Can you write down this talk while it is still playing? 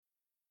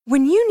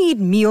When you need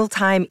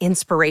mealtime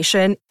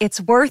inspiration,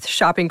 it's worth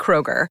shopping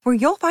Kroger, where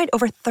you'll find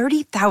over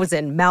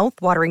 30,000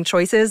 mouth-watering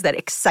choices that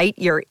excite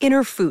your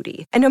inner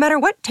foodie. And no matter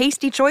what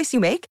tasty choice you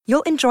make,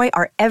 you'll enjoy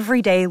our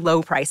everyday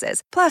low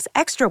prices, plus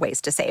extra ways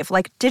to save,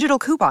 like digital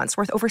coupons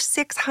worth over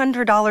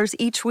 $600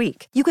 each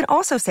week. You can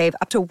also save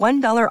up to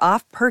 $1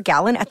 off per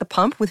gallon at the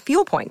pump with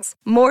fuel points.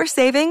 More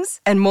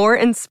savings and more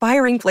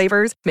inspiring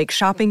flavors make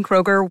shopping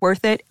Kroger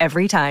worth it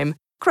every time.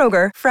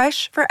 Kroger,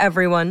 fresh for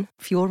everyone.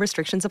 Fuel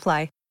restrictions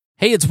apply.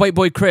 Hey, it's White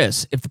Boy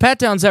Chris. If the Pat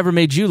Downs ever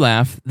made you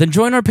laugh, then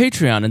join our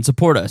Patreon and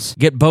support us.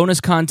 Get bonus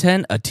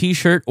content, a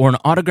t-shirt, or an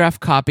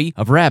autographed copy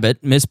of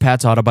Rabbit, Miss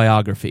Pat's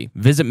autobiography.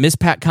 Visit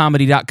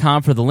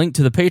MissPatComedy.com for the link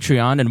to the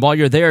Patreon, and while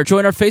you're there,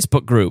 join our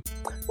Facebook group.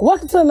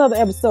 Welcome to another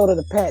episode of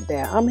the Pat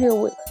Down. I'm here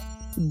with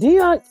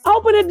Dion.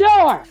 Open the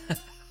door!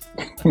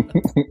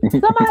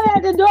 Somebody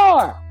at the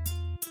door!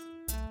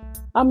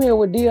 I'm here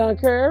with Dion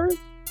Curry.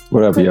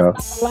 What up, y'all?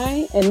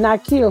 Lane, and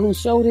Nakil, who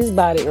showed his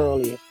body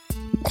earlier.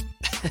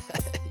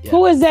 Yeah.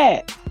 Who is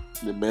that?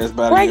 The best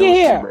body. Bring it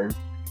here.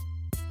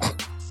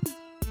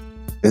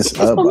 It's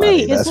for body,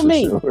 me. It's for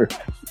me. Sure.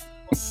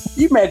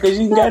 You mad because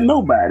you ain't got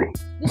nobody.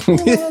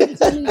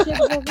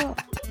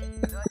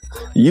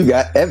 You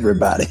got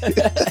everybody.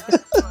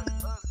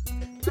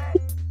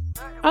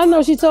 I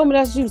know she told me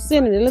that's what she was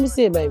sending it. Let me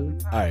see it, baby.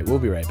 All right, we'll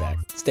be right back.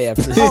 Stay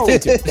after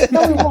this.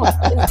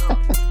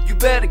 You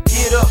better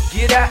get up,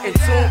 get out, and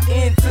tune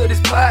in to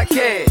this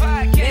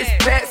podcast. This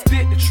Pat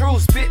spit the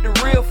truth, spit the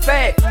real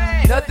fact.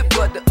 Nothing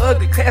but the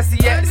ugly,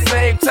 classy at the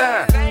same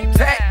time.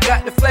 Pat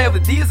got the flavor,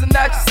 these are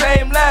not your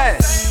same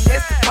lines.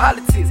 That's the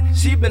politics,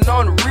 she been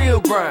on the real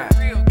grind.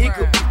 It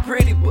could be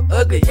pretty but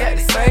ugly at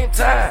the same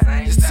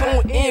time. Just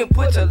tune in,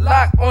 put your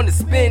lock on the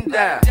spin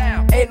down.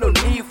 Ain't no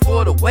need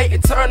for the wait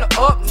and turn it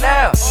up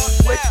now.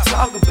 What you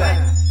talking about?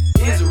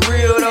 Is it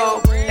real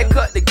though? And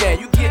cut the game,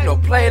 you get no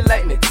play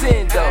like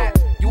Nintendo.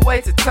 You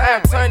wasted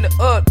time, turn it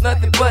up,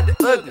 nothing but the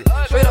ugly.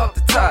 Straight off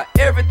the top,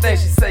 everything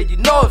she say, you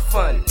know it's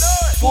funny.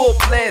 Full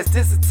blast,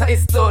 this a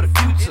taste of the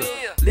future.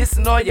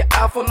 Listen on your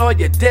iPhone, on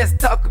your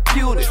desktop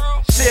computer.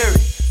 Share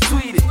it,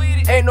 tweet it,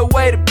 ain't no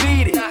way to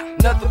beat it.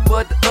 Nothing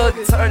but the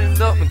ugly, turn it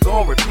up and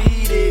gon'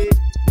 repeat it.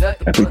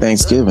 Happy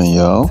Thanksgiving,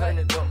 y'all.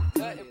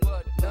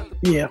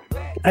 Yeah,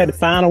 I had to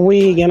find a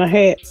wig and a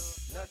hat.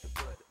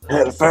 I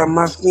had to find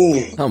my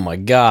skin. Oh my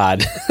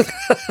God.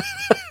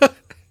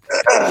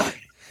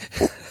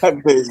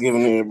 Happy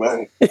Thanksgiving,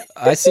 everybody.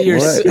 I see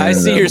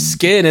your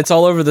skin. It's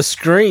all over the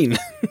screen.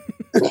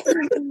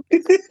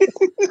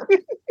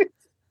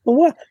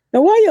 What?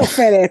 Now, why your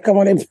fat ass come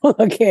on that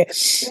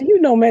podcast?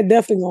 You know Matt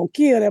definitely gonna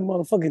kill that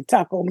motherfucking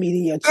taco meat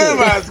in your chest.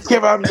 Everybody's care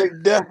about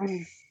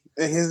McDuffie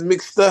and his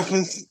mixed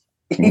stuffings.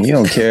 You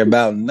don't care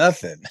about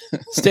nothing.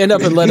 Stand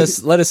up and let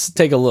us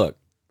take a look.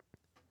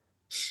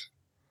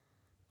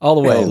 All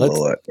the way. Oh,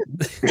 Lord.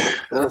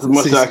 That's as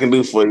much as I can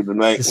do for you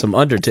tonight. Some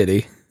under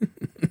titty.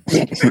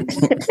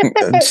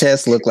 The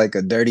chest look like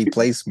a dirty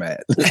placemat.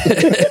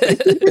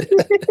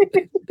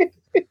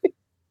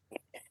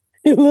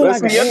 Let's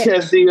see your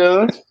chest,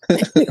 Dion.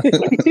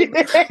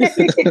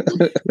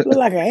 Look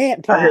like an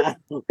ant pie.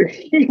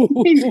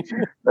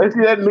 Let's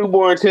see that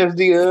newborn chest,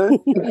 Dion.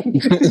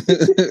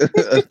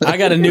 I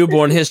got a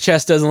newborn. His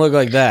chest doesn't look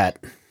like that.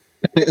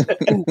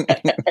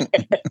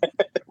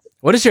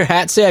 What does your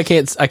hat say? I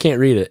can't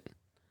read it.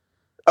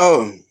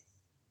 Oh,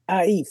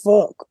 I eat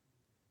fuck.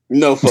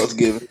 No fucks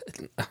given.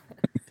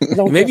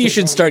 Maybe you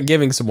should start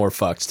giving some more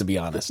fucks, to be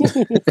honest.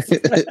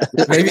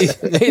 maybe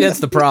that's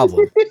the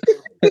problem.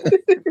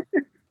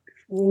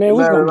 Man,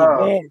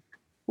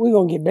 we're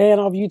gonna get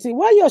banned off YouTube.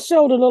 Why your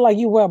shoulder look like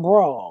you wear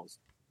bras?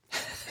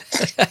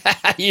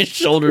 Your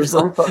shoulders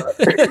look.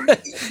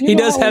 He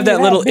does have that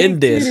little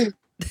indent.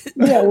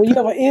 Yeah, when you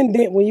have an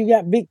indent when you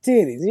got big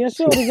titties. Your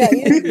shoulder got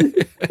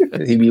indent.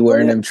 He be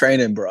wearing them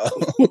training bras.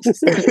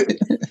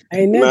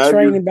 Ain't nothing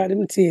training about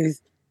them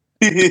titties.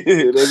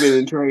 They've been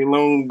in training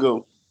long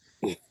ago.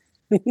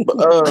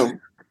 But,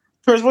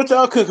 Chris, what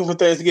y'all cooking for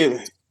Thanksgiving?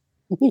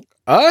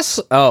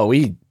 Us? Oh,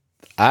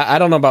 I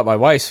don't know about my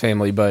wife's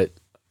family, but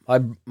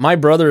my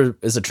brother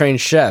is a trained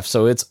chef,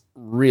 so it's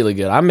really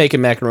good. I'm making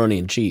macaroni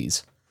and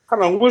cheese.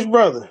 Hold on, which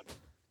brother?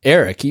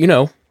 Eric, you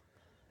know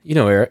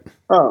Eric.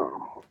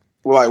 Oh,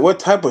 well, like what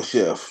type of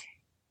chef?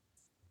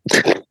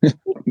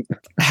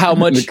 How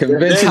much can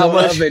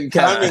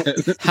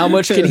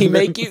he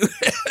make you?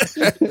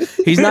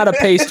 He's not a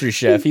pastry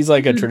chef. He's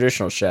like a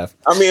traditional chef.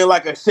 I mean,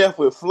 like a chef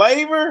with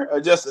flavor, or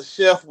just a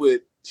chef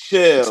with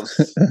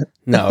shells?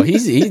 No,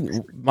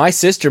 my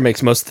sister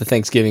makes most of the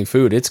Thanksgiving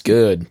food. It's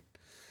good.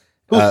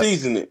 Who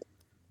seasoned it?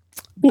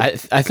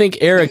 I think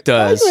Eric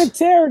does.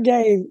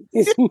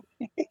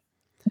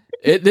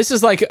 This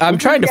is like I'm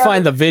trying to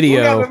find the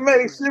video. We gotta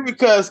make sure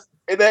because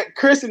that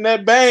Chris and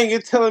that bang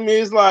is telling me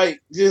it's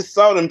like just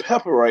salt and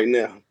pepper right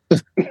now.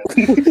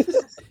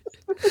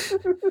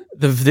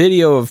 The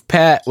video of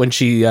Pat when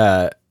she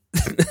was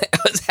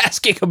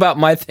asking about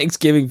my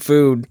Thanksgiving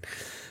food.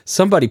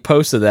 Somebody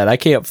posted that. I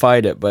can't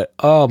find it, but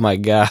oh my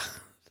God.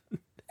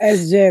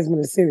 Ask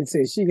Jasmine to send it to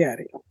you. She got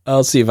it.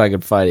 I'll see if I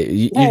can find it.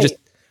 You just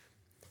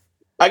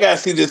I gotta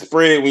see this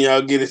spread when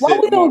y'all get it. Why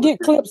set we don't tomorrow.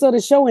 get clips of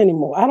the show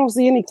anymore? I don't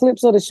see any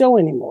clips of the show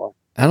anymore.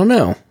 I don't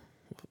know.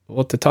 We'll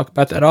have to talk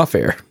about that off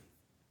air.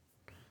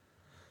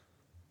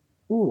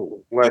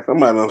 Ooh. Like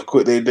somebody done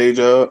quit their day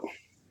job. I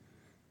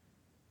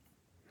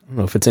don't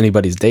know if it's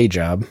anybody's day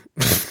job.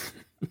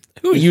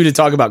 Who are you to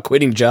talk about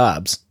quitting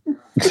jobs?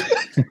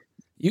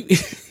 You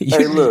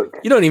look.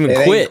 You don't even It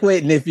ain't quit.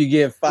 quitting if you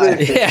get fired.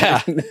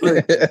 Yeah.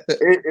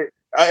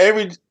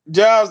 Every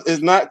job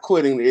is not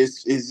quitting.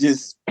 It's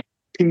just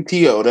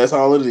PTO. That's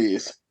all it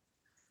is.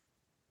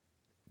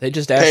 They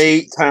just asked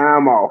Paid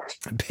time off.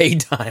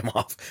 paid time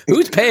off.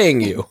 Who's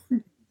paying you?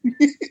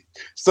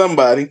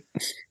 Somebody.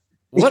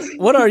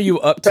 What are you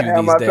up to Have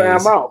these my days?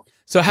 time off.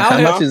 So How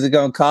how much is it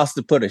gonna cost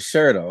to put a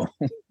shirt on?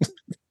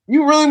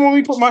 You really want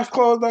me to put my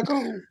clothes back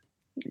on?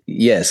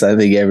 Yes, I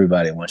think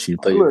everybody wants you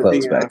to put your Look,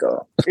 clothes Dion. back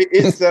on.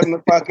 It's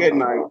 7:00 at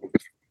night.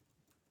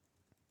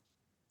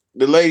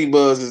 The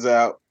ladybuzz is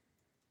out.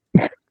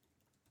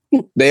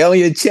 They on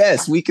your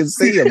chest. We can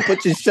see them.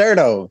 Put your shirt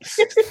on.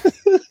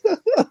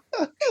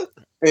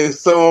 And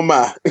so am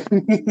I.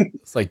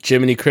 it's like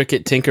Jiminy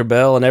Cricket,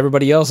 Tinkerbell, and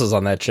everybody else is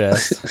on that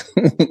chest?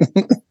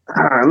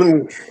 All right, let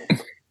me.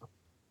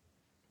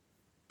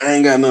 I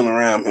ain't got nothing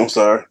around me. I'm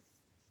sorry.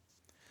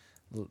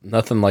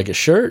 Nothing like a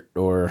shirt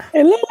or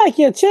It look like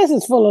your chest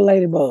is full of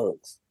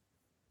ladybugs.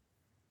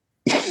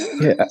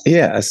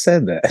 Yeah, I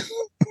said that.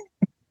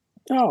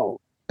 Oh,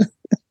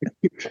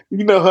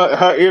 You know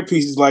her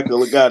earpiece is like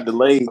got a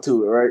delay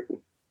to it, right?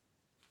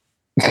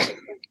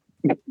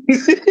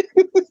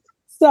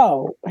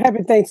 so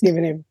happy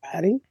Thanksgiving,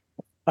 everybody.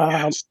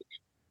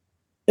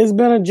 It's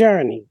been a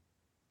journey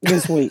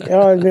this week.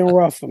 It's been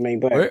rough for me,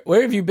 but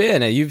where have you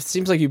been?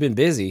 Seems like you've been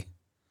busy.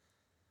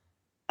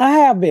 I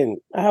have been.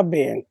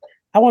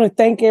 I want to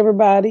thank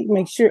everybody.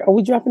 Make sure, are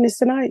we dropping this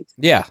tonight?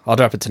 Yeah, I'll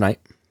drop it tonight.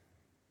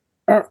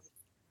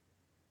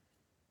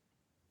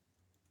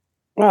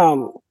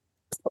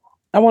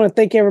 I want to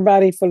thank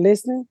everybody for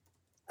listening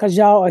because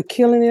y'all are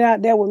killing it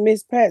out there with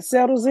Miss Pat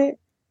Settles It.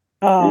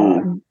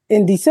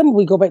 In December,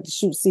 we go back to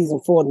shoot season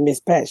 4 of the Miss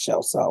Pat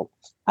show. So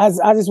I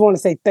just want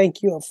to say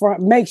thank you up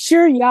front. Make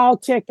sure y'all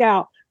check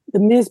out the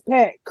Miss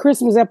Pat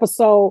Christmas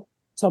episode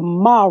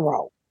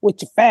tomorrow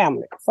with your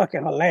family.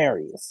 Fucking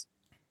hilarious.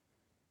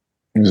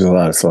 It was a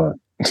lot of fun.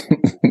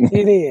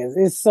 It is.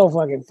 It's so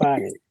fucking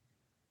funny.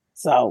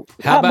 So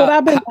How about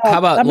I've been-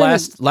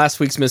 last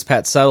week's Miss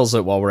Pat Settles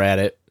It while we're at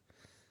it,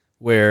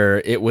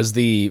 where it was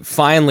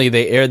finally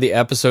they aired the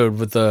episode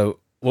with the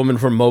woman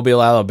from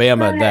Mobile,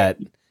 Alabama that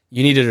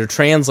you needed a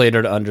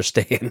translator to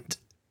understand.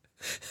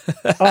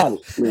 Oh,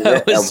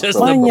 That was just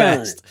the Manyan.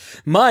 best.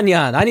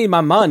 Manyan, I need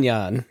my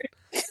manyan.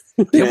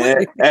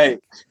 Man, hey,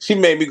 she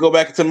made me go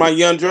back into my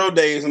Young Dro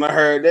days when I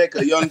heard that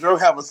because Young Dro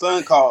have a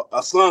son called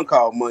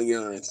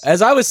Munyans.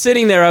 As I was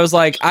sitting there, I was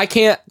like,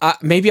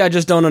 maybe I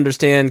just don't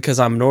understand because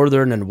I'm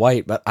Northern and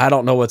white, but I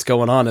don't know what's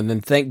going on. And then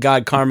thank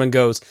God Carmen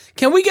goes,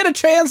 can we get a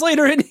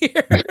translator in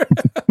here?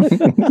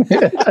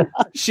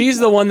 She's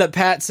the one that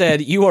Pat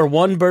said, you are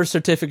one birth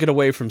certificate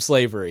away from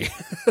slavery.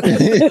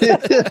 did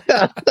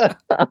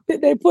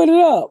they put it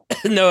up?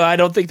 No, I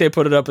don't think they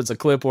put it up as a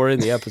clip or in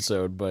the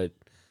episode, but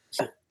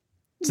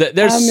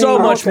there's so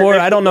I much more.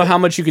 I don't know how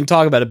much you can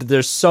talk about it, but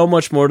there's so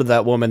much more to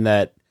that woman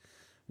that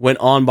went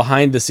on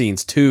behind the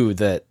scenes too,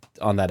 that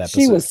on that episode.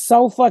 She was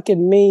so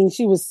fucking mean.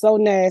 She was so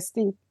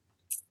nasty.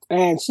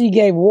 And she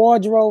gave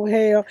wardrobe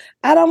hell.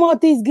 I don't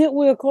want these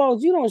Goodwill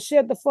clothes. You don't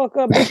shut the fuck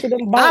up, bitch.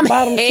 Them I'm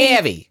bottom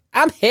heavy.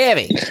 I'm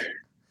heavy.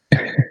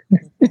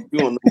 You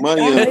on the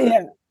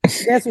Munyans?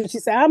 That's what she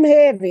said. I'm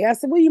heavy. I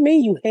said, what do you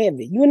mean you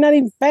heavy? You're not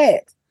even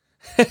fat.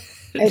 and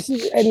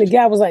the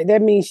guy was like,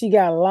 that means she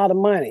got a lot of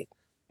money.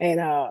 And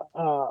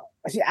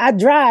I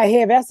drive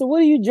heavy. I said, what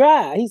do you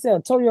drive? He said, a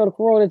Toyota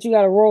Corolla that you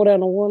got to roll down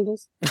the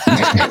windows.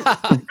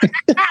 Oh,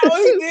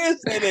 he did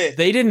say that.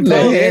 They didn't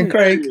put it in,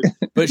 Craig.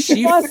 but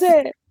she.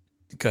 So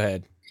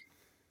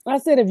I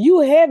said, if you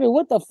heavy,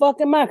 what the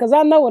fuck am I? Because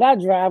I know what I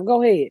drive.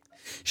 Go ahead.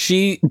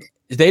 They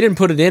didn't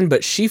put it in,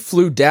 but she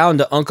flew down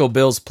to Uncle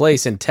Bill's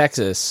place in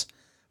Texas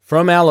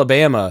from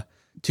Alabama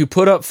to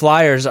put up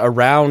flyers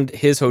around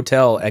his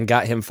hotel and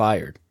got him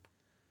fired.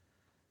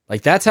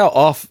 Like, that's how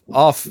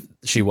off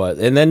she was.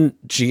 And then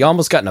she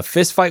almost got in a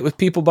fist fight with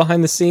people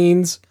behind the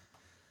scenes.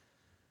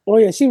 Oh,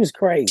 yeah, she was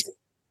crazy.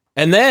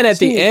 And then at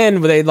the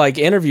end, where they like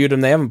interviewed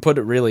him, they haven't put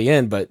it really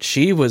in, but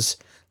she was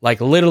like,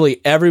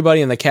 literally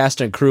everybody in the cast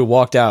and crew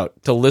walked out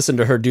to listen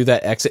to her do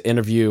that exit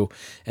interview.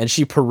 And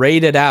she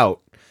paraded out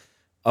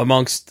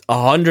amongst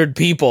 100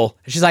 people.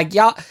 She's like,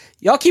 y'all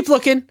keep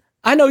looking.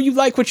 I know you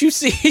like what you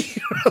see.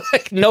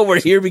 Like, no,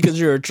 we're here because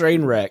you're a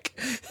train wreck.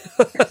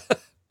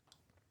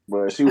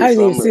 But she was I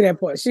didn't even something. see that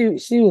part.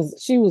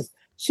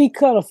 She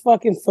cut a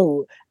fucking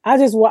fool. I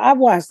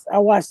watched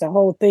the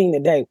whole thing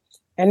today.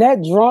 And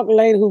that drunk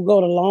lady who go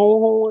to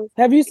Longhorn,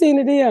 have you seen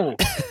it, Dion?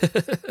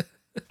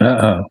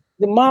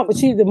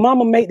 The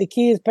mama make the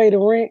kids pay the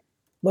rent,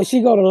 but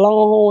she go to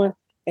Longhorn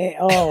and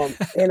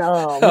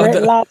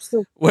Red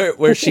Lobster.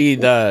 Where she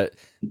the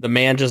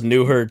man just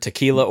knew her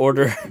tequila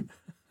order.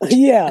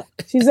 Yeah.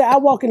 She said, I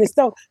walk in the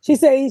store. She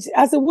said,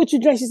 I said, what you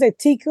drink? She said,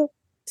 Tika,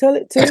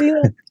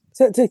 tequila.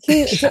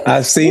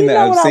 I've seen that.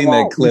 I've seen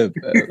that clip.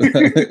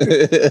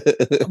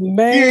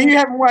 Man. Yeah, you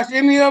haven't watched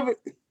any of it?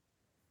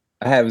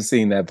 I haven't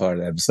seen that part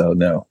of the episode,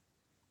 no.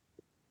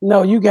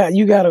 No, you got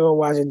to go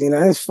watch it,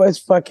 Dina. It's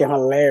fucking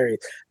hilarious.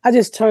 I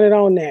just turn it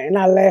on there and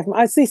I laugh.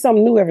 I see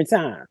something new every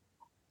time.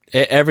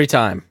 Every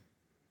time.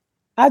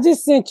 I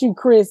just sent you,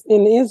 Chris,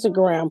 in the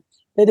Instagram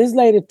that this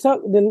lady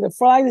took the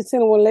flight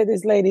attendant would let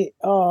this lady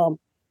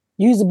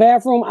use the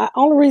bathroom.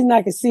 Only reason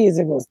I could see is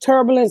if it was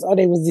turbulence or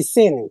they was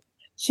descending.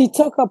 She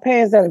took her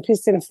pants down and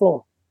pissed in the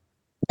floor.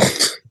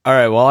 All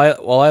right.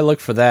 While I look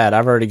for that,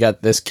 I've already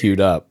got this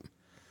queued up.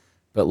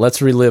 But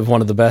let's relive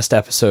one of the best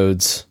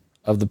episodes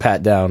of the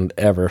Pat Down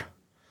ever.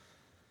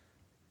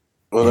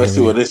 Well, let's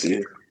see what this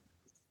is.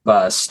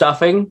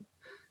 Stuffing.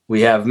 We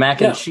have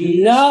mac and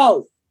cheese.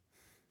 No.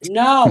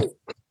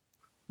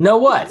 No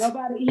what?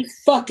 Nobody eat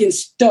fucking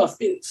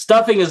stuffing.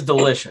 Stuffing is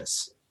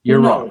delicious. You're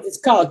wrong. It's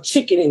called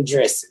chicken and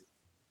dressing.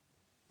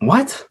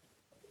 What?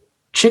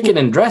 Chicken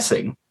and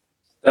dressing?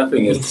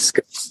 Stuffing is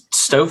disgusting.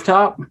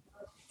 Stovetop?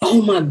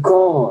 Oh my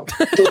God.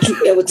 Don't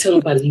you ever tell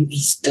nobody you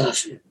eat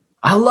stuffing.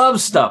 I love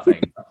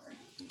stuffing.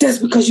 That's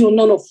because you don't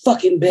know no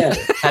fucking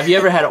better. Have you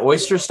ever had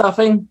oyster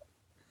stuffing?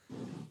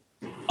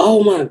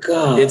 Oh my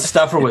God. It's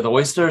stuffer with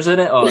oysters in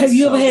it? Oh, have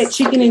you ever had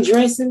chicken and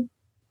dressing?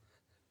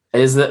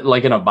 Is it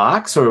like in a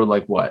box or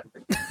like what?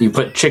 You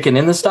put chicken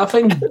in the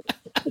stuffing?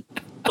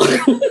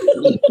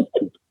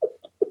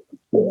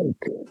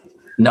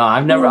 No,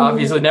 I've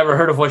obviously never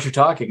heard of what you're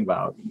talking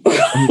about.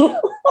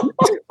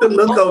 The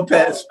look on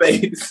Pat's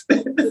face.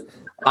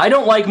 I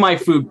don't like my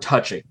food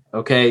touching,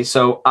 okay?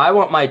 So I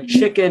want my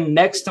chicken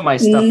next to my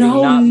stuffing,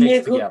 not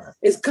mixed together.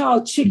 It's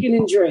called chicken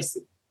and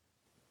dressing.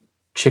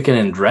 Chicken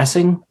and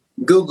dressing?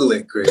 Google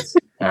it, Chris.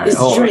 All right,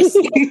 hold on.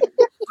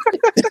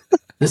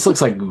 This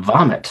looks like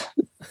vomit.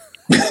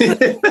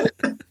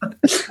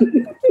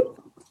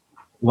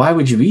 Why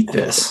would you eat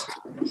this?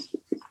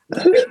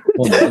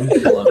 Hold on.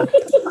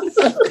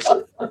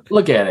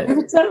 Look at it.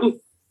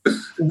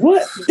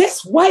 What?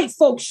 That's white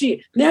folk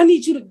shit. Now I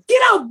need you to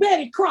get out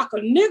Betty Crocker,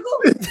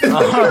 nigga.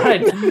 All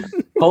right.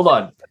 Hold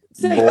on.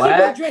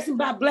 Black dressing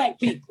by black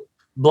people.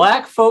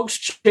 Black folks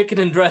chicken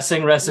and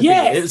dressing recipe.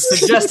 Yes. It's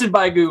suggested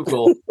by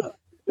Google. All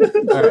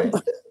right.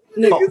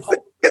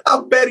 Get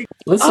out Betty.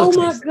 Oh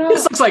my God.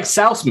 This looks like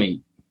souse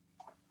meat.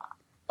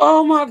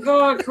 Oh my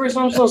God, Chris,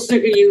 I'm so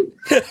sick of you.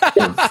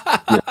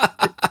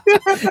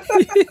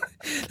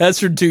 That's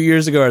from 2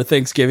 years ago, our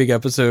Thanksgiving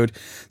episode.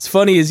 It's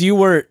funny as you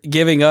weren't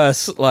giving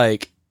us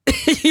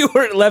you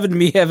weren't letting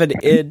me have an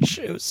inch.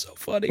 It was so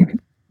funny.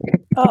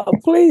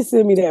 Please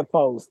send me that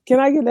post. Can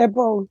I get that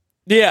post?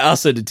 Yeah, I'll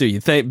send it to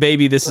you.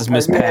 Baby, this is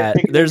Miss Pat.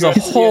 There's a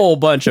whole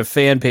bunch of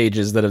fan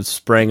pages that have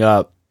sprang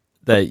up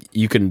that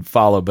you can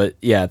follow. But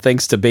yeah,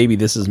 thanks to Baby,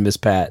 this is Miss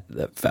Pat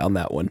that found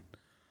that one.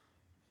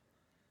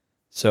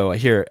 So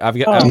here, I've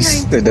got...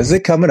 Does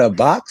it come in a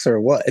box or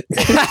what?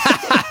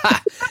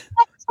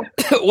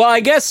 Well,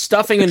 I guess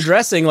stuffing and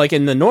dressing, like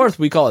in the North,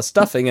 we call it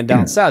stuffing, and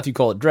down South, you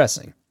call it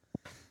dressing.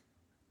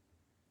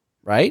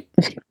 Right?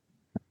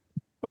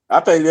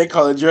 I think they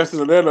call it dressing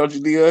or that, don't you,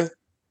 Dion?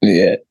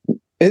 Yeah.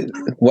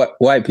 What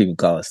white people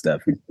call it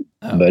stuffing,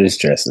 but it's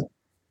dressing.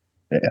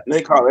 Yeah.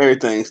 They call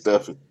everything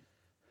stuffing.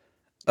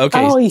 Okay.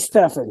 I don't eat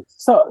stuffing.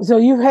 So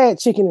you've had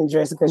chicken and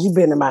dressing because you've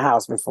been in my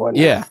house before.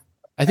 Now. Yeah.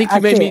 I think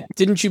you made me.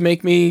 Didn't you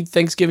make me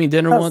Thanksgiving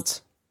dinner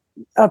once?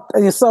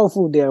 Your soul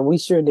food dinner. We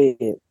sure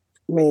did.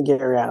 Me and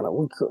Garyana,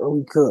 we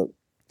cooked.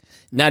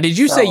 Now, did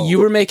you say you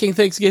were making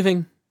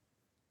Thanksgiving?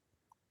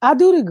 I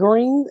do the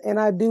greens and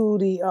I do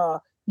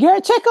the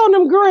Gary, check on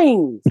them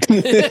greens.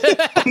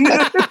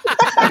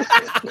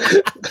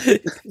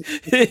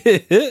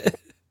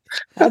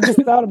 I just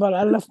thought about it.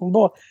 I left them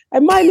boiled. I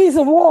might need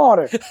some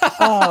water.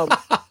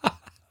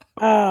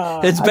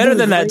 It's better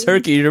than that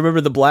turkey. You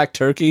remember the black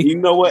turkey? You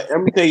know what?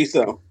 Let me tell you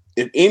something.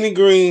 If any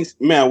greens,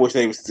 man, I wish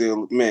they were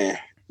still, man.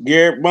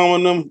 Garrett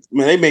Bowman them,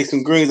 man, they make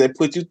some greens that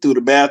put you through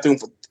the bathroom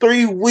for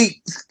 3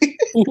 weeks.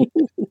 You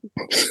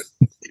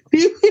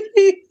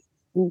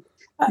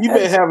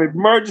better have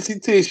emergency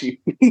tissue.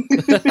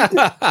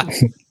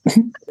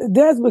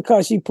 That's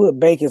because she put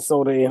baking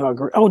soda in her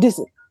green.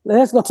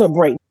 Let's go to a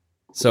break.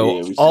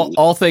 So yeah,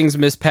 all things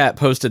Miss Pat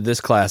posted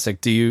this classic.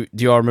 Do you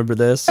all remember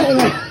this? I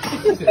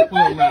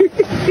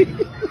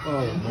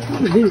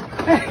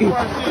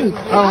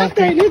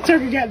think this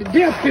turkey got the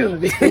death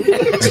penalty.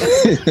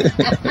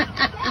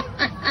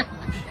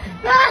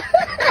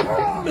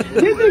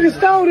 This nigga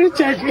stole this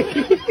turkey.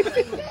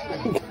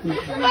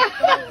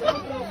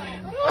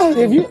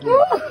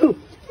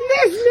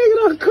 This nigga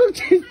done cooked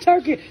his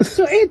turkey,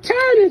 so it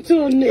turned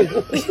into a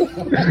nigga.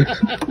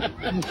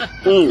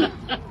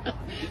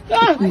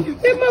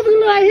 This mother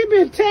look like he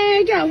been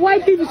tagged, got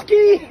white people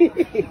skin.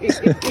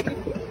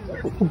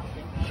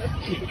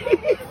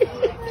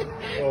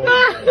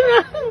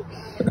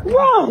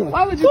 Wrong.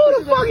 Who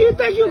the fuck you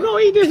think you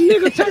gonna eat this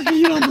nigga turkey?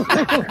 You don't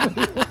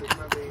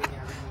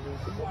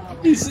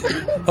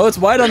Oh, it's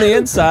white on the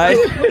inside.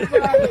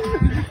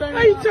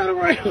 How you turn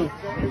around?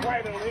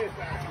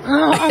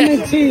 I'm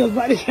in tears,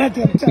 buddy.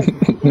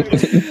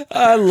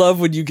 I love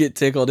when you get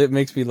tickled. It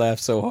makes me laugh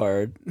so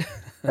hard.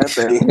 That's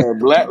that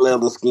black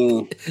leather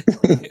skin.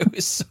 It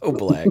was so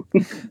black.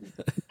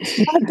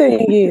 My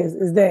thing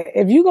is that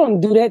if you're gonna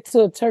do that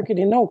to a turkey,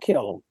 then don't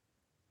kill him.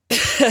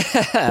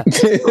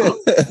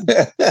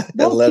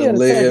 Don't Let kill him the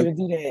live. turkey to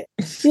do that.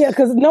 Yeah,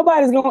 because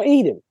nobody's gonna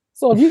eat him.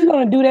 So if you're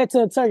gonna do that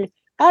to a turkey,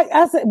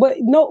 I said, but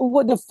no.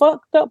 What the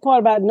fucked up part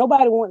about it,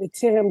 nobody wanted to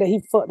tell him that he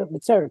fucked up the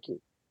turkey.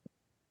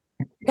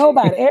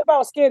 Nobody. Everybody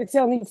was scared to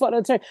tell him he fucked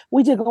up the turkey.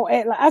 We just gonna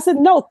act like I said,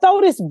 no,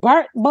 throw this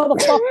burnt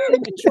motherfucker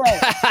in the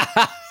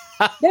trash.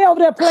 They over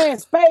there playing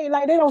spade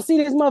like they don't see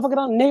this motherfucker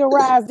done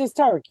niggerize this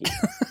turkey.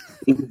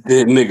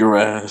 Dead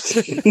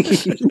niggerized.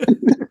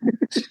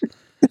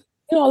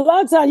 You know, a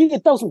lot of times you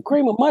can throw some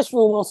cream of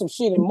mushroom on some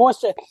shit and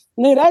moisture.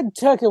 Nigga, that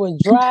turkey was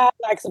dry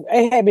like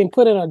it had been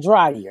put in a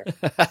dryer.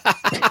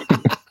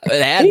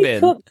 It had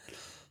been.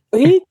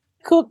 He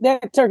cooked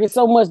that turkey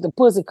so much the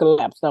pussy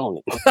collapsed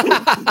on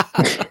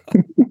it.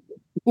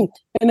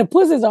 And the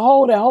pussy's a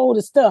hole that hold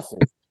the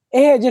stuffing.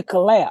 It had just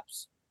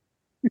collapsed.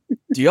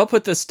 Do y'all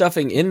put the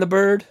stuffing in the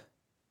bird?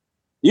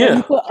 Yeah.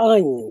 You put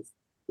onions.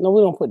 No,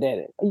 we don't put that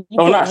in.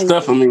 Oh, not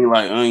stuffing me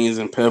like onions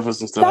and peppers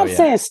and stuff. Stop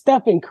saying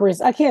stuffing, Chris.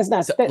 I can't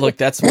not stuff. Look,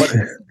 that's what.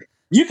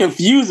 You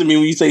confusing me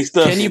when you say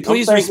stuffing. Can you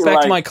please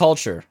respect my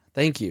culture?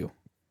 Thank you.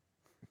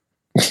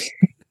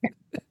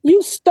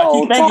 You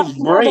stole top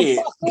bread.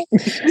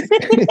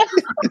 You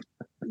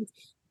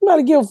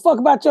gotta give a fuck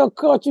about your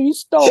culture. You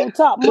stole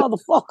top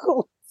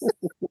motherfucker.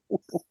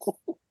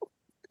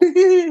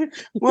 We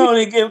don't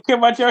even care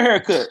about your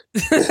haircut.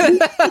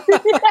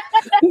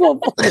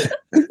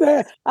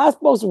 I'm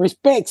supposed to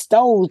respect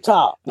stove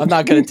top. I'm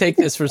not going to take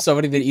this from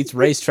somebody that eats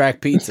racetrack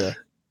pizza.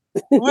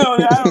 I don't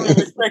even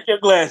respect your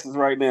glasses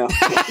right now.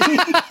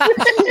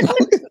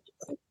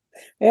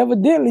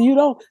 Evidently, you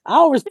don't. I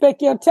don't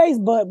respect your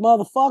taste bud,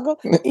 motherfucker.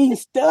 Eat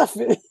stuff.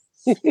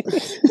 I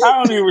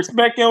don't even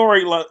respect your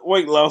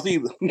weight loss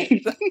either.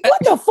 What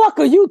the fuck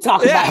are you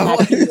talking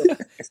about?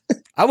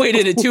 I weighed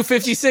in at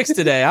 256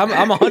 today.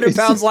 I'm 100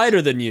 pounds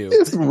lighter than you.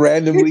 Just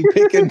randomly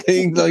picking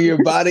things on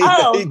your body. I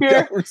don't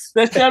care.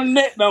 That your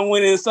neck don't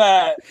went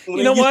inside.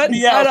 You know what?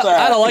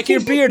 I don't like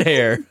your beard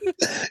hair.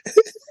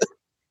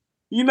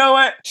 You know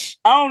what?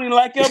 I don't even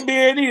like your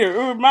beard either.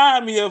 It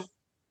remind me of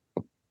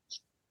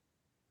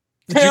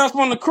Tales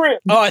from the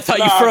Crypt. Oh, I thought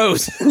you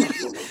froze.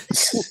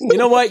 You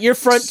know what? Your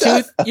front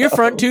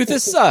tooth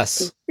is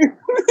sus.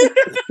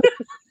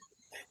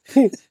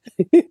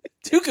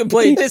 Two can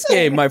play this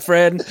game, my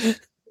friend.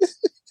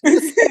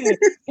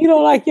 You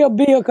don't like your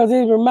beard because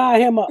it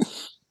remind him of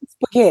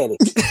spaghetti.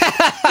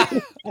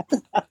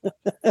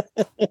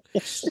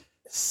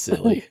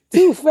 Silly.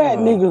 Two fat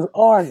niggas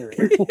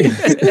arguing.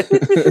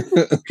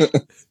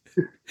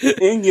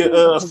 In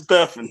your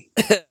stuffing.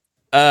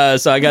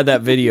 So I got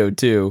that video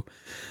too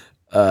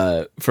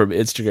from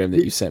Instagram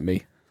that you sent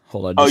me.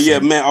 Hold on. Oh yeah,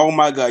 man. Oh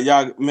my God,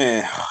 y'all,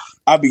 man.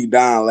 I be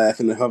dying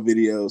laughing at her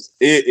videos.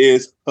 It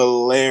is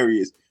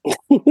hilarious.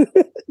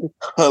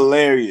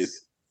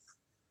 Hilarious.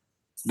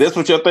 That's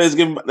what your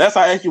Thanksgiving. That's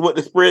how actually what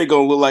the spread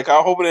gonna look like.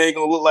 I hope it ain't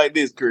gonna look like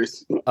this,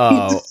 Chris.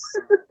 Oh,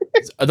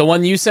 the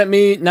one you sent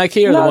me,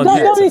 Nike, or the one?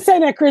 Don't even say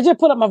that, Chris. Just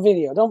put up my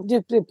video. Don't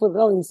even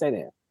say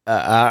that. All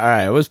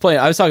right, I was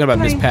talking about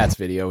Miss Pat's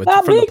video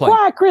from be the plane.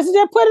 quiet, Chris.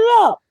 Just put it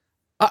up.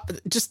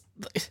 Just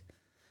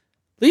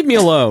leave me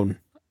alone.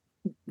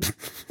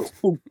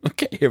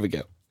 Okay, here we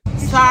go.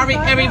 Sorry,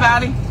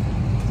 everybody.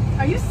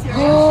 Are you serious?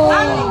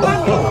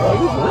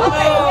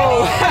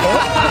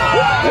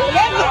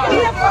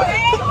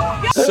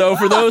 So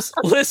for those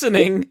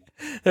listening,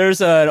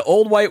 there's an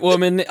old white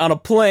woman on a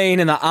plane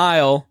in the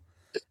aisle,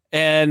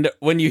 and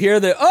when you hear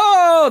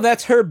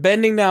that's her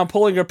bending down,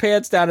 pulling her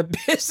pants down, and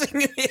pissing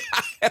in the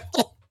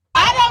aisle.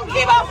 I don't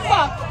give a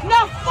fuck.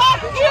 No,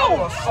 fuck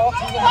you.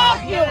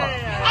 Fuck you.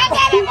 I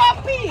gotta go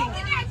pee.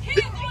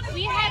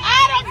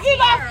 I don't give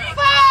a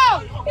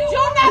fuck.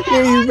 You're not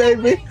you,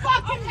 baby.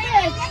 fucking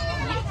bitch.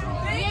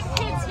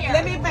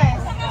 Let me pass.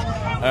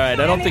 All right,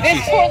 I don't think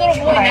she's. Poor little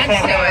boy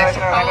next to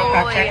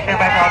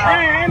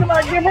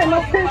Anybody give her no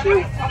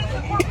tissue?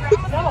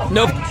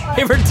 Nope,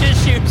 give her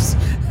tissues.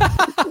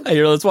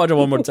 Here, let's watch it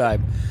one more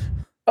time.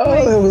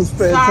 Oh, that was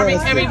fantastic.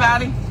 Sorry,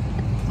 everybody.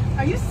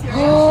 Are you serious?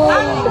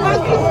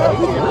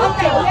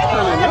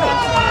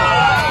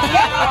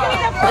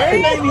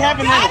 Everything be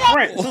happening in the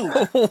front too.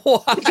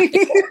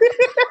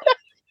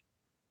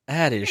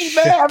 That is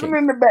They happening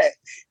in the back.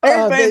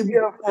 Everything be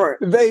up front.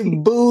 They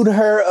booed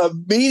her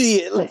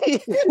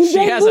immediately. She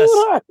has a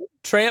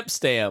tramp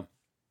stamp.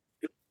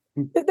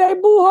 Did they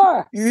boo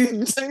her?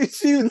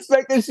 She was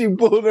second she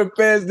pulled her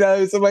pants down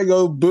and somebody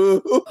go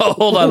boo. Oh,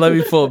 hold on, let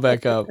me pull it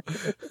back up.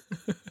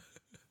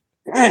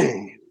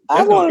 Dang.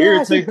 I want to know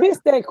how she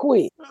pissed that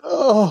quick.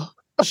 Oh,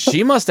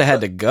 She must have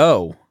had to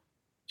go.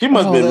 She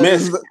must have been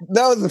messy.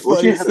 That was the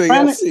Was she funniest thing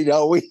I've seen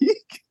all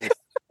week.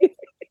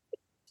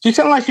 She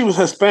sounded like she was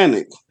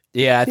Hispanic.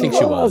 Yeah, I think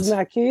she was.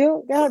 Not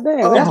killed. God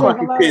damn. That's why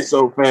she pissed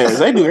so fast.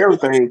 They do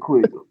everything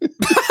quick.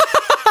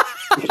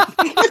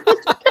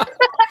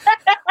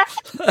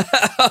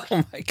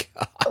 Oh my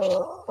god.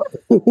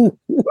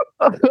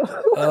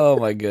 Oh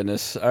my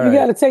goodness. All You right.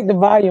 gotta take the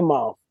volume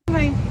off.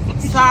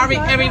 Sorry,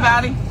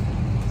 everybody.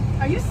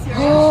 Are you serious?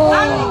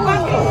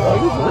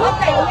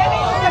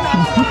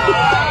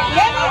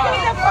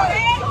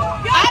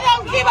 I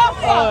don't give a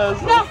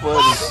fuck. No,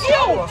 fuck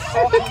you.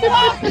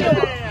 Fuck you.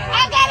 I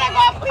gotta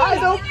go pee. I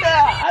don't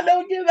care. I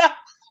don't give a.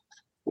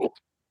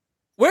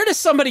 Where does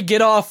somebody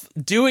get off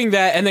doing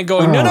that and then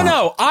going,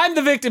 no, I'm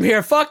the victim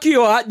here. Fuck you.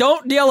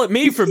 Don't yell at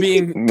me for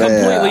being completely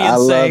I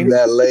insane. love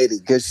that lady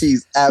because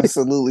she's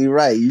absolutely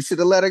right. You should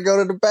have let her go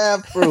to the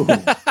bathroom.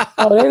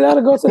 Oh, they let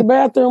her go to the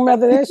bathroom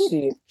after that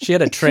shit. She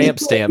had a tramp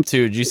stamp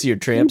too. Did you see her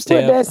tramp Put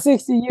stamp? that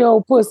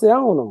 60-year-old pussy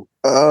on them.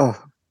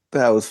 Oh,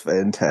 that was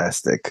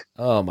fantastic.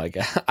 Oh my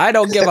god. I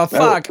don't give a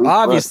fuck,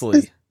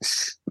 obviously.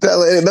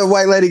 The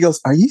white lady goes,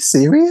 "Are you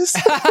serious?"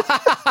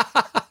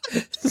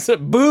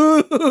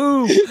 Boo!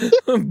 Boo!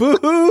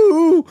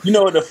 You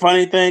know what the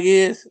funny thing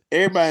is?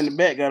 Everybody in the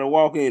back got to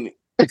walk in it.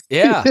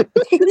 Yeah.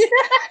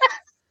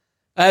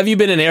 Have you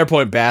been in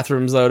airport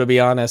bathrooms though? To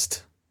be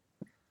honest,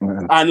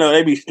 I know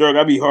they be struck.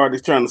 I be hard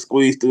just trying to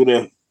squeeze through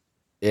there.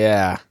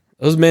 yeah,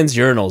 those men's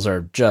urinals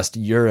are just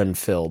urine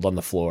filled on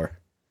the floor.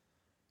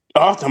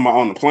 Oh, I'm talking about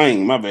on the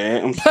plane. My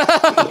bad.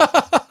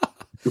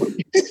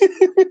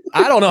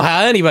 I don't know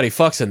how anybody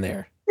fucks in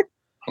there.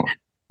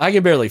 I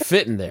can barely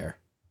fit in there.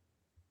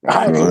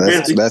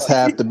 That's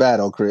half the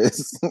battle,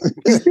 Chris.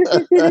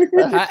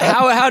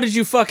 How did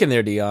you fuck in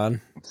there, Dion?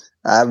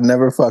 I've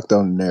never fucked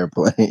on an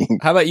airplane.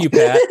 How about you,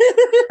 Pat?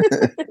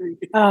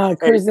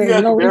 Chris, Hey,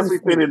 there's no definitely reason.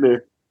 fit in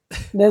there.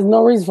 There's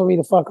no reason for me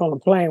to fuck on a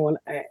plane when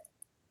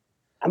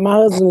my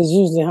husband is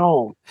usually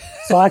home,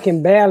 so I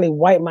can barely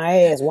wipe my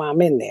ass while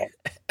I'm in there.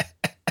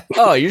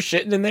 Oh, you're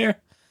shitting in there?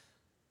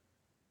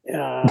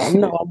 No,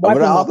 I'm But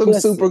wiping all my them pussy.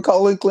 super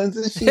colon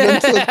cleanses she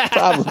done took,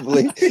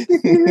 probably. I'm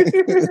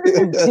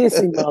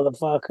pissy,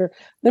 motherfucker.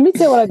 Let me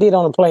tell you what I did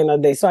on the plane the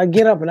other day. So I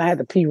get up and I had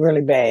to pee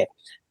really bad.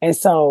 And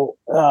so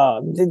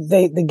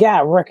the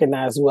guy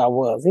recognized who I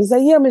was. He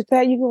said, "Yeah, Miss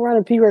Pat, you can run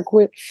and pee real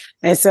quick."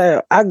 And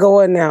so I go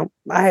in now.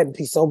 I had to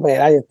pee so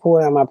bad. I just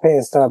pulled out my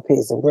pants, started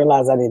pissing, and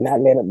realized I did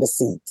not let up the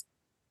seat.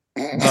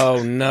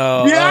 Oh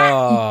no!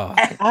 Oh.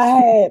 I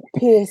had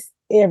piss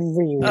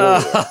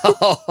everywhere.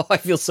 Oh, I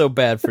feel so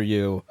bad for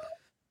you.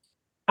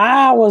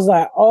 I was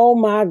like, "Oh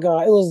my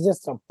God!" It was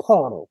just a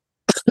puddle.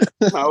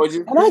 And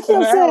I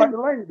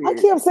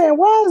kept saying,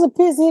 "Why is the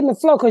piss hitting the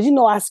floor?" Because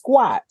I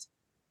squat.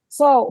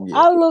 So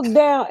I look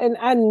down and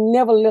I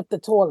never lift the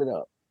toilet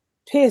up.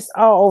 Piss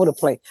all over the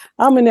place.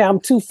 I'm in there. I'm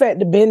too fat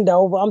to bend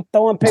over. I'm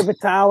throwing paper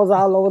towels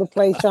all over the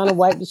place trying to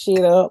wipe the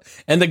shit up.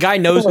 And the guy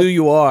knows who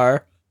you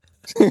are.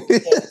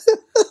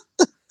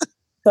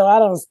 So I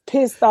done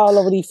pissed all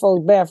over these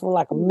folks' bathroom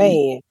like a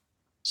man.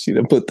 She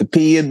done put the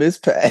pee in Miss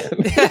Pat.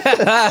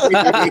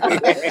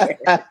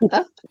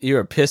 You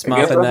were piss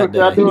mopping that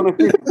day.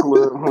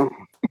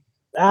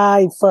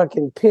 I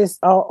fucking pissed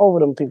all over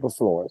them people's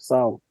floors.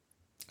 So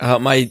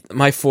My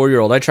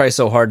 4-year-old, I try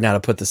so hard now to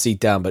put the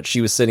seat down, but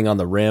she was sitting on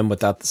the rim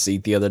without the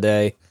seat the other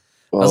day.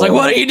 I was like,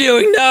 "What are you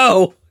doing?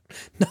 No,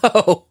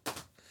 no."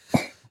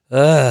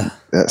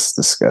 That's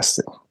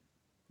disgusting.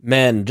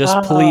 Men, just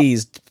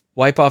please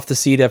wipe off the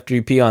seat after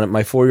you pee on it.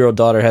 My 4-year-old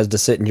daughter has to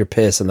sit in your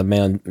piss in the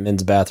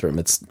men's bathroom.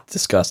 It's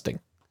disgusting.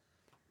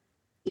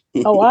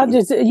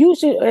 you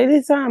should,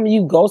 anytime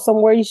you go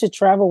somewhere, you should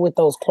travel with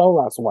those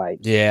Clorox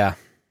wipes. Yeah.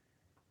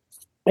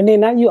 And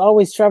then now you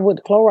always travel with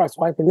the Clorox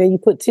wipe, and then you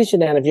put tissue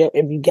down if you're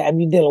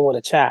dealing with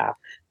a child.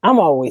 I'm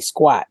always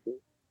squatting.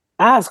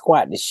 I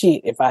squat the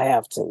shit if I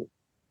have to.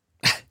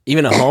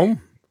 Even at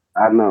home?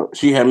 I know.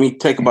 She had me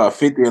take about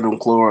 50 of them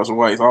Clorox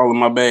wipes all in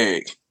my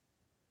bag.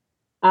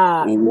 No,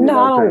 I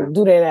don't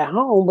do that at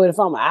home, but if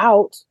I'm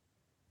out,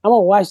 I'm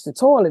gonna wash the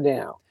toilet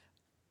down.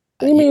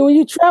 You mean when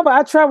you travel,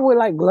 I travel with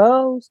like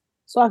gloves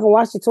so I can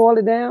wash the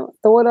toilet down,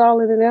 throw it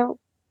all in and out.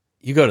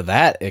 You go to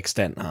that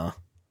extent, huh?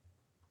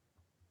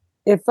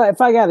 If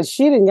I got a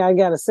shit and I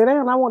got to sit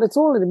down, I want the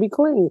toilet to be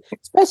clean,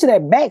 especially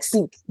that back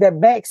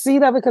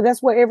seat of it, because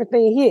that's where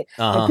everything hit.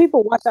 And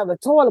people watch out the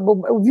toilet, but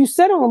if you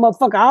sit on a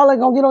motherfucker, all they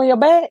gonna get on your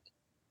back.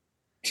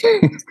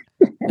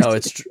 No,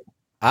 it's true.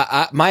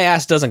 My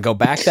ass doesn't go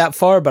back that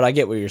far, but I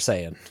get what you're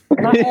saying.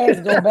 My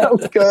ass go back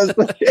because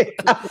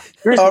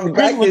I'm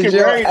back is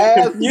your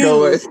ass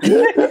going.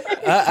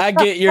 I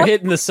get you're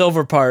hitting the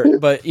silver part,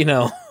 but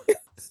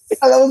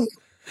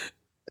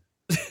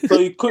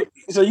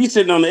So you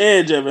sitting on the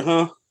edge of it,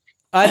 huh?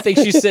 I think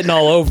she's sitting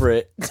all over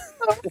it.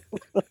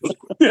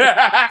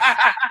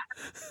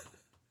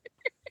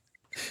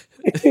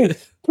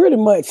 Pretty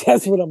much,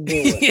 that's what I'm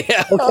doing.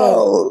 Yeah.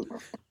 Okay.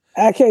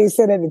 I can't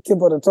sit at the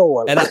tip of the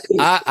toilet. And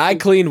I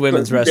clean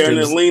women's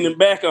restrooms. Leaning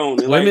back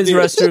on it. Women's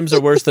restrooms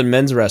are worse than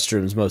men's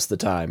restrooms most of the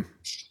time.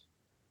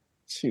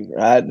 She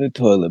riding the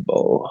toilet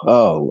bowl.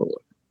 Oh, Lord.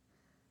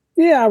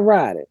 Yeah, I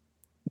ride it.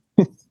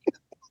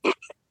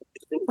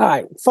 All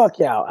right, fuck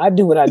y'all. I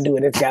do what I do,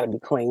 and it's got to be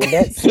clean.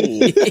 That's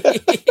it.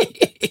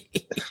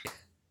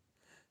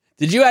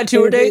 Did you add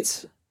tour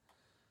dates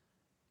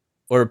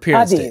or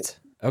appearance dates?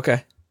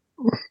 Okay.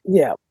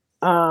 Yeah.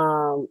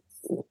 Oh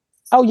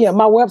yeah,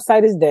 my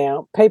website is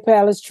down.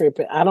 PayPal is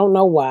tripping. I don't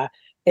know why.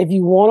 If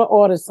you want to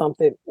order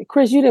something,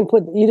 Chris, you didn't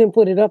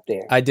put it up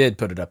there. I did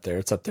put it up there.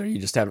 It's up there. You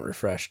just haven't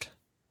refreshed.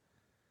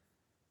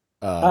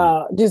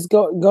 Just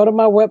go to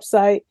my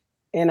website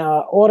and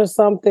order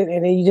something,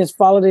 and then you just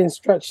follow the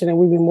instruction, and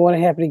we'd be more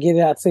than happy to get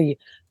it out to you.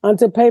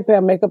 Until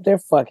PayPal make up their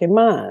fucking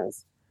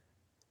minds.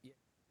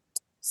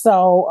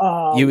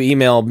 So you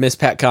email Miss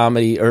Pat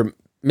Comedy or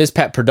Miss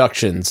Pat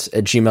Productions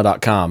at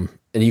gmail.com,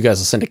 and you guys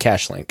will send a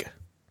cash link.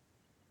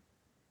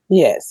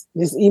 Yes,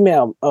 just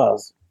email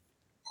us.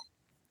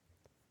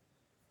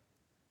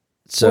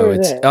 So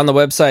it's on the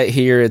website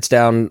here. It's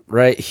down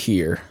right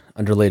here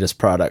under latest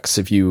products.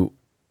 If you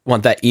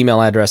want that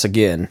email address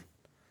again,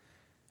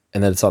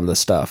 and then it's on the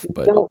stuff.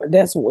 But no,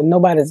 that's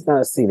nobody's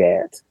gonna see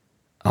that.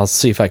 I'll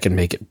see if I can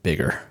make it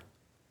bigger.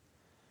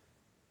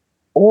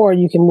 Or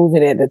you can move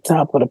it at the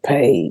top of the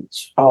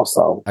page.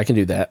 Also, I can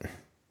do that.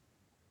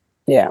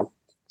 Yeah.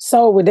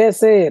 So with that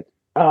said,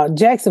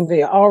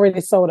 Jacksonville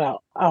already sold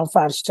out all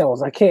 5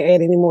 shows. I can't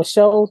add any more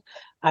shows.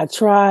 I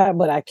tried,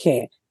 but I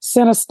can't.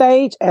 Center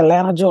Stage,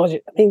 Atlanta, Georgia.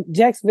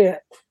 Jacksonville,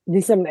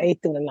 December the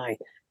 8th through the 9th.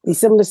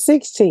 December the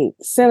 16th,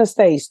 Center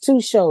Stage,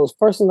 2 shows.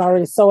 First one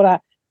already sold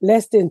out.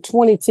 Less than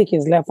 20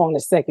 tickets left on the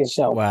second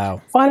show.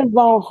 Wow. Funny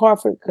Bone,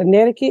 Hartford,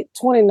 Connecticut,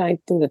 29th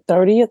through the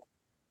 30th.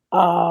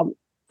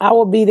 I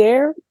will be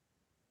there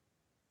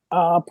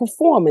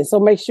performing.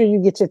 So make sure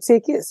you get your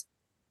tickets.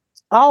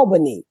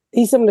 Albany,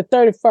 December the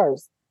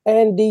 31st.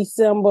 And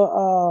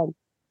December,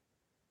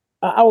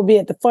 I will be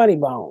at the Funny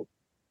Bone.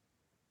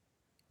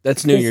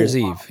 That's New Year's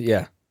Eve.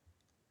 Yeah.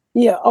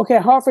 Yeah. Okay.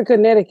 Hartford,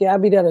 Connecticut. I'll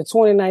be there the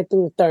 29th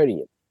through the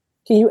 30th.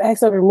 Can you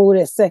actually remove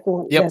that second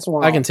one? Yep. That's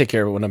wrong. I can take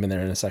care of it when I'm in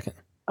there in a second.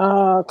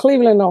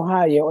 Cleveland,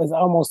 Ohio is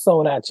almost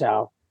sold out,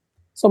 y'all.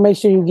 So make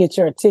sure you get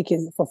your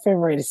tickets for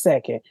February the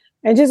 2nd.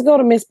 And just go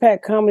to Miss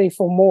Pat Comedy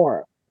for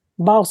more.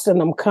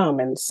 Boston, I'm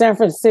coming. San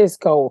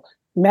Francisco,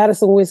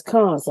 Madison,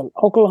 Wisconsin,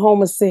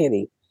 Oklahoma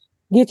City.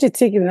 Get your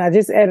ticket. And I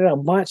just added a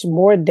bunch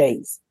more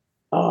dates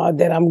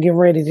that I'm getting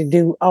ready to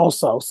do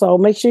also. So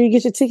make sure you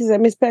get your tickets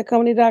at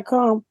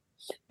MissPatComedy.com.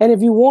 And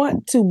if you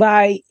want to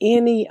buy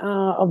any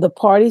of the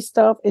party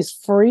stuff, it's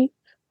free.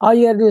 All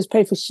you got to do is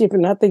pay for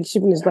shipping. I think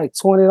shipping is like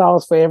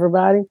 $20 for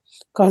everybody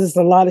because it's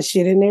a lot of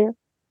shit in there.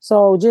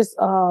 So just,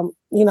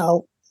 we'll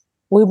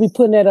be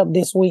putting that up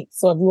this week.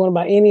 So if you want to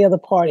buy any other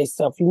party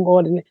stuff, you can go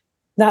ahead and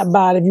not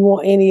buy it if you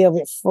want any of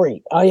it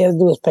free. All you have to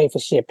do is pay for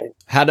shipping.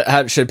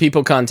 How should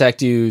people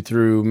contact you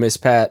through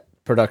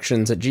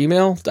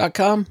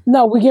misspatproductions@gmail.com?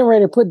 No, we're getting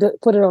ready to put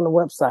it on the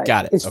website.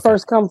 Got it. It's Okay.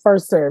 first come,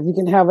 first serve. You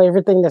can have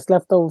everything that's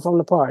left over from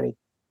the party.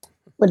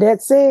 But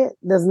that said,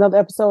 there's another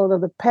episode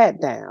of the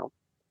Pat Down.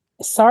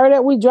 Sorry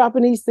that we're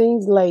dropping these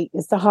things late.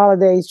 It's the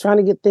holidays, trying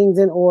to get things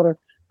in order.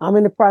 I'm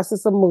in the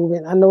process of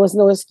moving. I know it's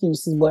no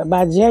excuses, but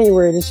by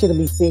January, this should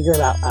be figured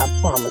out. I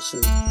promise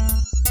you.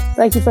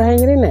 Thank you for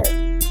hanging in there.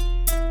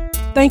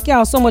 Thank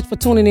y'all so much for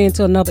tuning in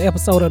to another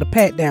episode of The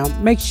Pat Down.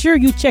 Make sure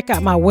you check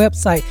out my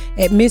website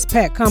at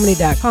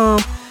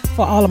MissPatComedy.com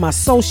for all of my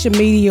social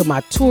media,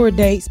 my tour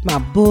dates, my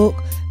book.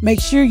 Make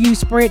sure you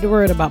spread the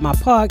word about my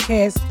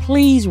podcast.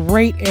 Please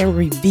rate and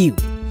review.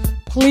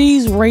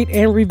 Please rate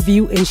and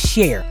review and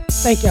share.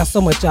 Thank y'all so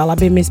much, y'all. I've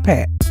been Miss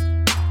Pat.